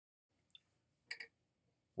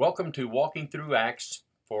Welcome to Walking Through Acts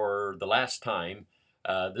for the last time.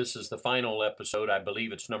 This is the final episode. I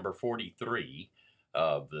believe it's number 43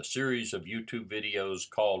 of the series of YouTube videos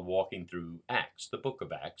called Walking Through Acts, the book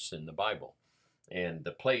of Acts in the Bible. And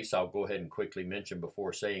the place I'll go ahead and quickly mention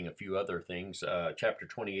before saying a few other things, chapter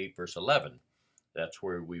 28, verse 11. That's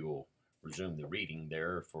where we will resume the reading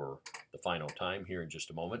there for the final time here in just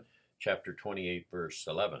a moment. Chapter 28, verse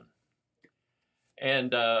 11.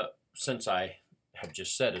 And since I have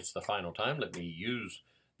just said it's the final time, let me use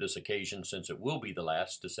this occasion, since it will be the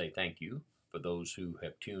last, to say thank you for those who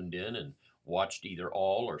have tuned in and watched either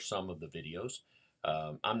all or some of the videos.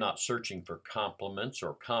 I'm not searching for compliments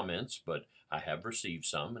or comments, but I have received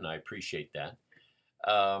some, and I appreciate that.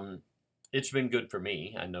 It's been good for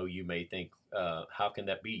me. I know you may think, how can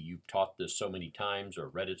that be? You've taught this so many times or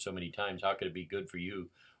read it so many times. How could it be good for you?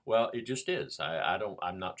 Well, it just is.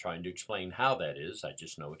 I'm not trying to explain how that is. I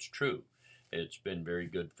just know it's true. It's been very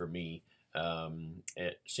good for me.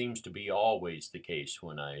 It seems to be always the case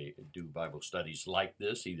when I do Bible studies like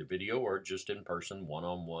this, either video or just in person,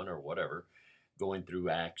 one-on-one or whatever, going through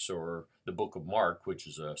Acts or the book of Mark, which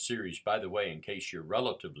is a series. By the way, in case you're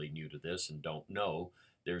relatively new to this and don't know,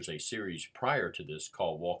 there's a series prior to this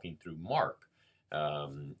called Walking Through Mark,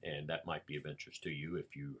 and that might be of interest to you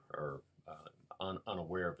if you are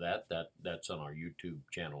unaware of that. That's on our YouTube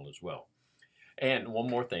channel as well. And one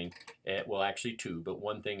more thing, well, actually two, but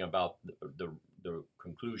one thing about the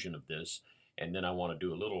conclusion of this, and then I want to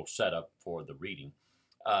do a little setup for the reading.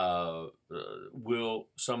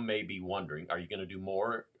 Some may be wondering, are you going to do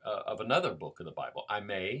more of another book of the Bible? I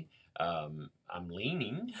may. I'm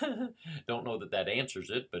leaning. Don't know that answers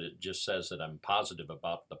it, but it just says that I'm positive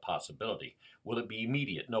about the possibility. Will it be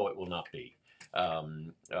immediate? No, it will not be.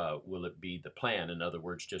 Will it be the plan? In other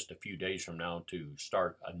words, just a few days from now to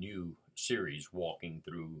start a new series walking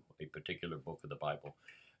through a particular book of the Bible.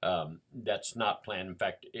 That's not planned. In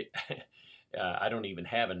fact, I don't even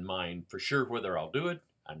have in mind for sure whether I'll do it.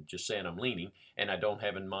 I'm just saying I'm leaning, and I don't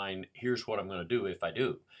have in mind, here's what I'm going to do if I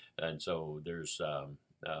do. And so there's a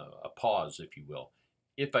pause, if you will.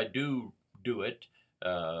 If I do it,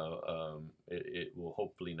 it will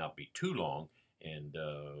hopefully not be too long. And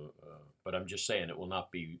but I'm just saying it will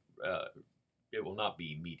not be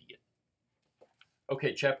immediate.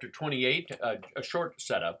 Okay, chapter 28, a short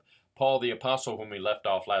setup. Paul the apostle, whom we left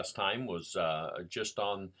off last time, was had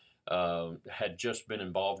just been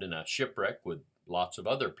involved in a shipwreck with lots of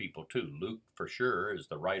other people too. Luke, for sure, is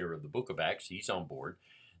the writer of the book of Acts. He's on board.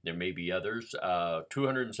 There may be others.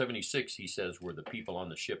 276, he says, were the people on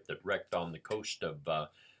the ship that wrecked on the coast of the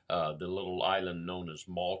little island known as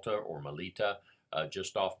Malta or Melita,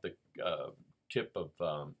 just off the tip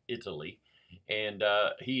of Italy. And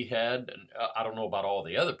he had, I don't know about all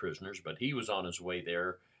the other prisoners, but he was on his way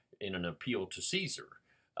there in an appeal to Caesar.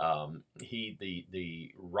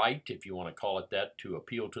 The right, if you want to call it that, to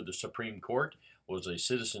appeal to the Supreme Court was a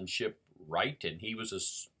citizenship right, and he was a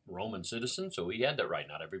Roman citizen, so he had that right.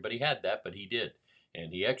 Not everybody had that, but he did,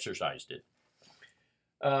 and he exercised it.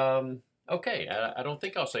 Okay, I don't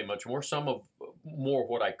think I'll say much more. Some of more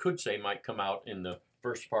what I could say might come out in the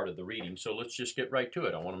first part of the reading, so let's just get right to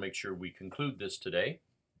it. I want to make sure we conclude this today.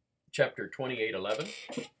 Chapter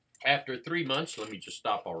 28:11. After 3 months, let me just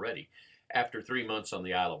stop already. After 3 months on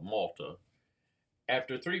the Isle of Malta,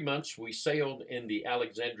 after 3 months we sailed in the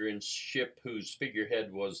Alexandrian ship whose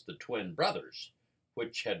figurehead was the twin brothers,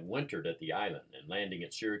 which had wintered at the island. And landing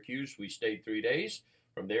at Syracuse, we stayed 3 days.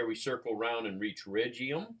 From there we circled round and reached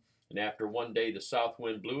Rhegium. And after one day the south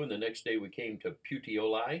wind blew, and the next day we came to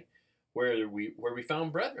Puteoli, where we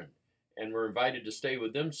found brethren, and were invited to stay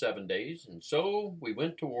with them 7 days. And so we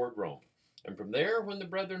went toward Rome. And from there, when the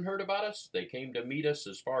brethren heard about us, they came to meet us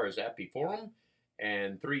as far as Appiforum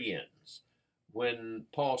and 3 Inns. When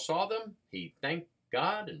Paul saw them, he thanked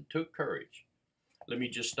God and took courage. Let me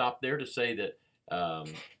just stop there to say that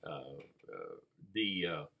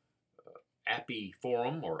the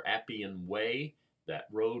Appiforum or Appian Way, that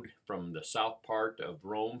road from the south part of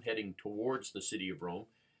Rome heading towards the city of Rome,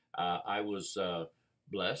 I was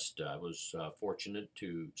blessed. I was fortunate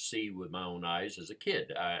to see with my own eyes as a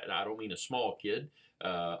kid. I don't mean a small kid.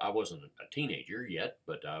 I wasn't a teenager yet,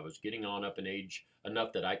 but I was getting on up in age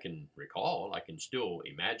enough that I can recall. I can still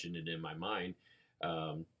imagine it in my mind.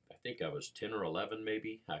 I think I was 10 or 11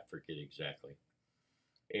 maybe. I forget exactly.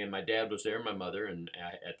 And my dad was there, my mother, and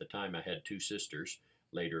at the time I had 2 sisters.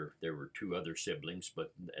 Later there were 2 other siblings,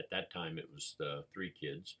 but at that time it was the 3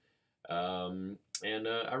 kids.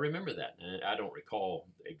 I remember that. And I don't recall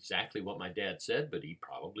exactly what my dad said, but he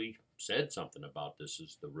probably said something about this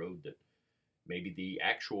is the road that Maybe the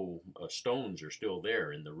actual stones are still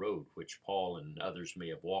there in the road, which Paul and others may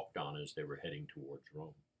have walked on as they were heading towards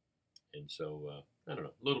Rome. And so, I don't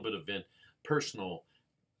know, a little bit of personal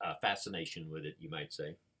fascination with it, you might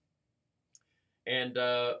say. And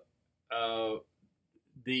I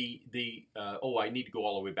need to go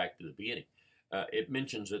all the way back to the beginning. It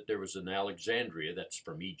mentions that there was an Alexandria, that's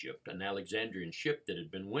from Egypt, an Alexandrian ship that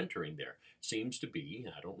had been wintering there. Seems to be,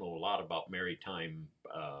 I don't know a lot about maritime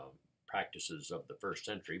practices of the first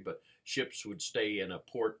century, but ships would stay in a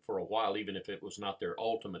port for a while, even if it was not their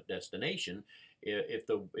ultimate destination, if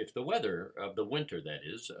the weather of the winter, that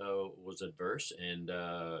is, was adverse, and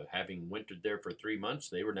having wintered there for 3 months,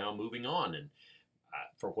 they were now moving on, and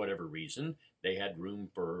for whatever reason, they had room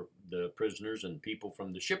for the prisoners and people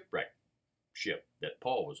from the shipwreck ship that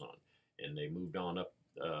Paul was on, and they moved on up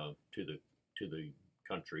to the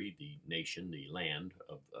country, the nation, the land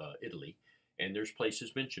of Italy. And there's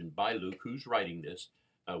places mentioned by Luke, who's writing this.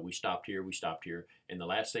 We stopped here, and the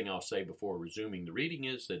last thing I'll say before resuming the reading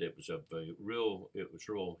is that he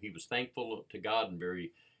was thankful to God and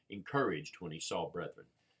very encouraged when he saw brethren.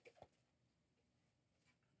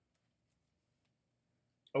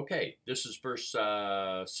 Okay, this is verse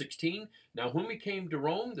 16. Now when we came to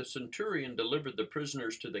Rome, the centurion delivered the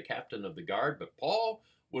prisoners to the captain of the guard, but Paul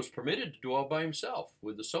was permitted to dwell by himself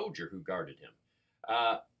with the soldier who guarded him.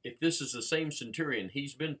 If this is the same centurion,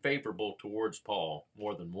 he's been favorable towards Paul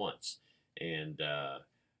more than once. And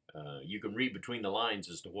you can read between the lines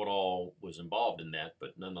as to what all was involved in that,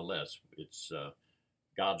 but nonetheless, it's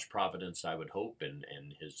God's providence, I would hope, and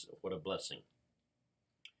his, what a blessing.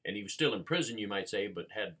 And he was still in prison, you might say, but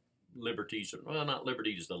had liberties, well, not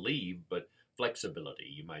liberties to leave, but flexibility,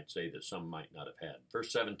 you might say, that some might not have had.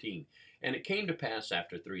 Verse 17, and it came to pass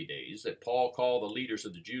after 3 days that Paul called the leaders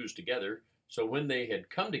of the Jews together. So when they had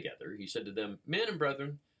come together, he said to them, men and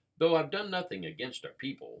brethren, though I've done nothing against our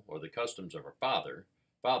people or the customs of our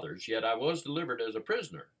fathers, yet I was delivered as a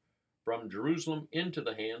prisoner from Jerusalem into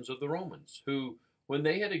the hands of the Romans, who, when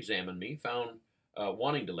they had examined me, found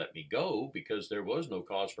wanting to let me go, because there was no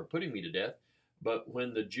cause for putting me to death. But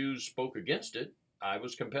when the Jews spoke against it, I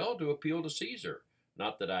was compelled to appeal to Caesar.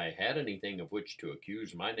 Not that I had anything of which to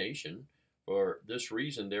accuse my nation. For this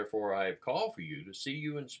reason, therefore, I have called for you to see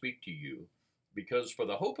you and speak to you, because for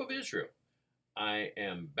the hope of Israel I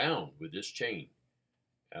am bound with this chain.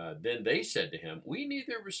 Then they said to him, we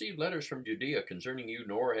neither received letters from Judea concerning you,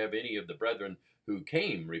 nor have any of the brethren who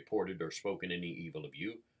came reported or spoken any evil of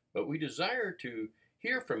you. But we desire to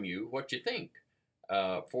hear from you what you think.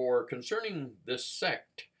 For concerning this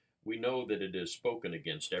sect, we know that it is spoken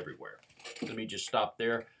against everywhere. Let me just stop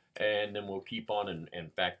there, and then we'll keep on and in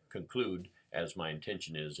fact, conclude, as my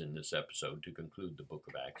intention is in this episode, to conclude the book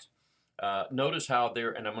of Acts. Notice how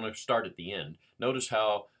there, and I'm going to start at the end, notice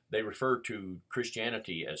how they refer to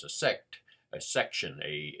Christianity as a sect, a section,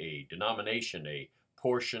 a denomination, a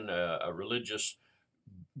portion, a religious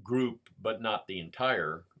group, but not the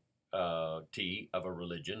entire of a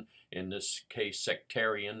religion, in this case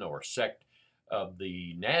sectarian or sect of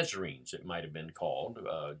the Nazarenes, it might have been called,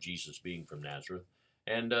 Jesus being from Nazareth.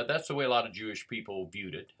 And that's the way a lot of Jewish people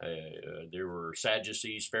viewed it. There were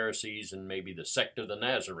Sadducees, Pharisees, and maybe the sect of the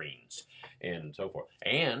Nazarenes, and so forth.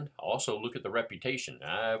 And also look at the reputation.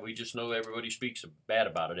 We just know everybody speaks bad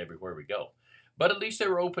about it everywhere we go. But at least they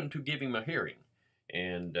were open to giving him a hearing.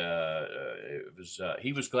 And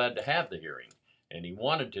he was glad to have the hearing. And he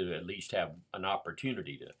wanted to at least have an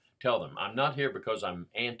opportunity to tell them, I'm not here because I'm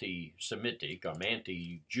anti-Semitic, I'm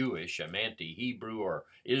anti-Jewish, I'm anti-Hebrew or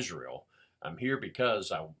Israel. I'm here because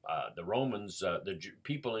the Romans, the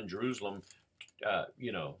people in Jerusalem,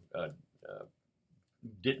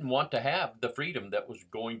 didn't want to have the freedom that was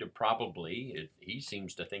going to probably, he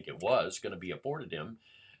seems to think it was, going to be afforded him.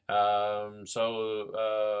 I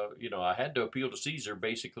had to appeal to Caesar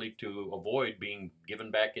basically to avoid being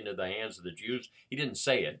given back into the hands of the Jews. He didn't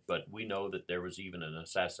say it, but we know that there was even an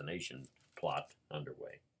assassination plot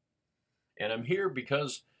underway. And I'm here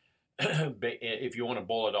because, if you want to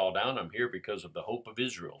boil it all down, I'm here because of the hope of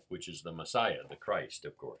Israel, which is the Messiah, the Christ,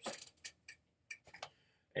 of course.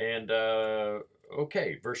 And,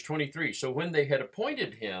 okay, verse 23. So when they had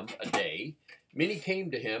appointed him a day, many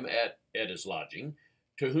came to him at his lodging,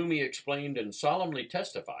 to whom he explained and solemnly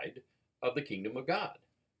testified of the kingdom of God,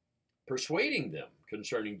 persuading them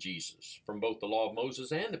concerning Jesus from both the law of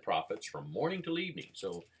Moses and the prophets from morning till evening.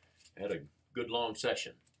 So had a good long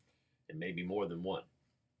session, and maybe more than one.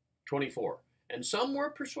 24. And some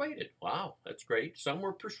were persuaded. Wow, that's great. Some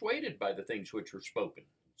were persuaded by the things which were spoken.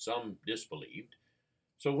 Some disbelieved.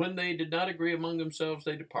 So when they did not agree among themselves,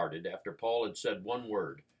 they departed after Paul had said one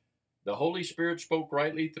word. The Holy Spirit spoke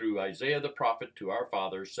rightly through Isaiah the prophet to our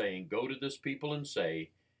fathers, saying, Go to this people and say,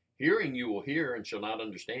 Hearing you will hear and shall not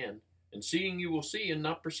understand, and seeing you will see and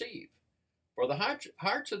not perceive. For the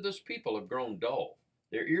hearts of this people have grown dull.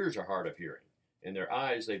 Their ears are hard of hearing, and their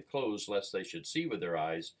eyes they've closed, lest they should see with their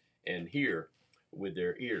eyes and hear with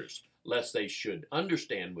their ears, lest they should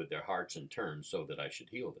understand with their hearts and turn, so that I should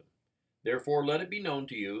heal them. Therefore let it be known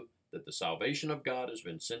to you that the salvation of God has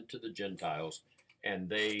been sent to the Gentiles, and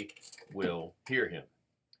they will hear him.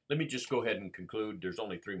 Let me just go ahead and conclude. There's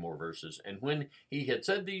only 3 more verses. And when he had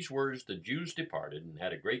said these words, the Jews departed and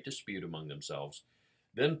had a great dispute among themselves.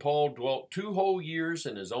 Then Paul dwelt 2 whole years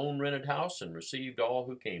in his own rented house, and received all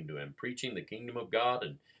who came to him, preaching the kingdom of God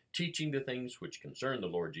and teaching the things which concern the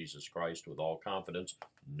Lord Jesus Christ with all confidence,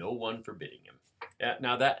 no one forbidding him.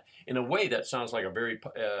 Now that, in a way, that sounds like a very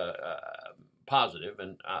positive,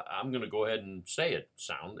 and I'm going to go ahead and say it.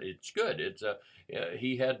 It's good. It's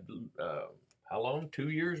he had how long? 2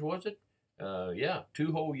 years, was it? Yeah,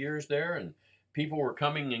 2 whole years there, and people were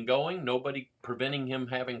coming and going. Nobody preventing him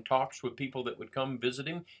having talks with people that would come visit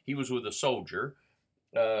him. He was with a soldier.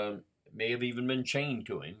 May have even been chained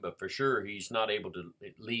to him, but for sure he's not able to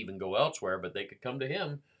leave and go elsewhere, but they could come to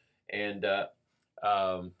him. And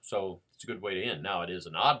so it's a good way to end. Now, it is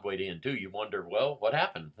an odd way to end, too. You wonder, well, what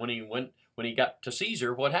happened? When he got to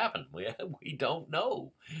Caesar, what happened? We don't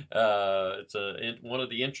know. One of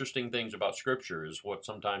the interesting things about Scripture is what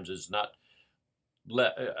sometimes is not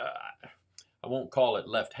I won't call it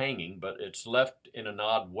left hanging, but it's left in an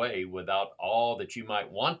odd way without all that you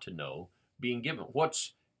might want to know being given.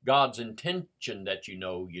 What's God's intention that you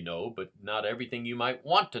know, but not everything you might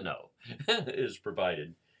want to know is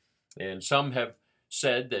provided. And some have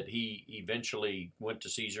said that he eventually went to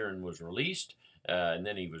Caesar and was released, and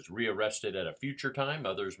then he was rearrested at a future time.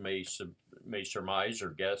 Others may surmise or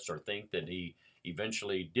guess or think that he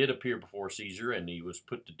eventually did appear before Caesar and he was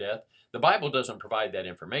put to death. The Bible doesn't provide that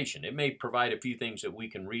information. It may provide a few things that we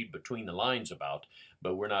can read between the lines about,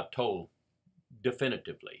 but we're not told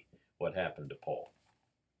definitively what happened to Paul.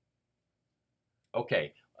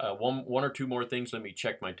 Okay, one or two more things. Let me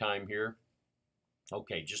check my time here.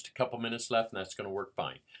 Okay, just a couple minutes left, and that's going to work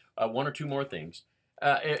fine. 1 or 2 more things.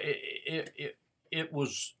 It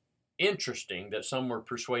was interesting that some were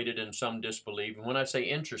persuaded and some disbelieved. And when I say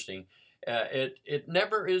interesting, it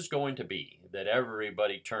never is going to be that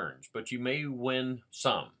everybody turns, but you may win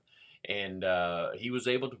some. And he was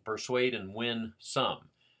able to persuade and win some.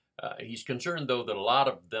 He's concerned, though, that a lot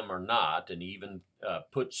of them are not, and he even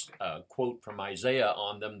puts a quote from Isaiah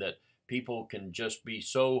on them that people can just be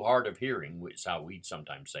so hard of hearing, which is how we'd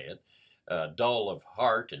sometimes say it, dull of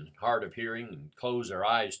heart and hard of hearing, and close their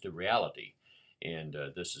eyes to reality. And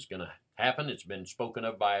this is going to happen. It's been spoken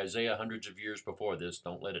of by Isaiah hundreds of years before this.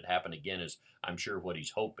 Don't let it happen again, is I'm sure what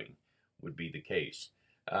he's hoping would be the case.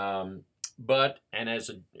 And one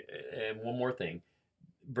more thing,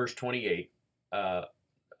 verse 28,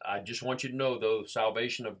 I just want you to know, though,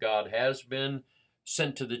 salvation of God has been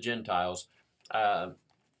sent to the Gentiles. I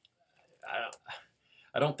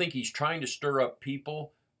don't think he's trying to stir up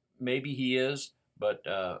people. Maybe he is, but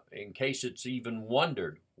in case it's even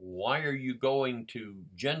wondered, why are you going to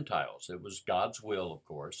Gentiles? It was God's will, of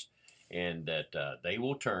course, and that they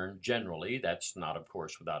will turn generally. That's not, of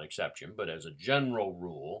course, without exception, but as a general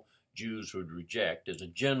rule, Jews would reject. As a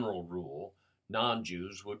general rule,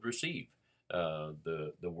 non-Jews would receive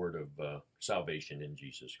the word of salvation in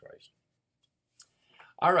Jesus Christ.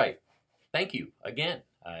 All right. Thank you again.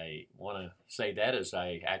 I want to say that as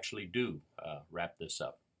I actually do wrap this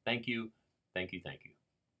up. Thank you, thank you, thank you.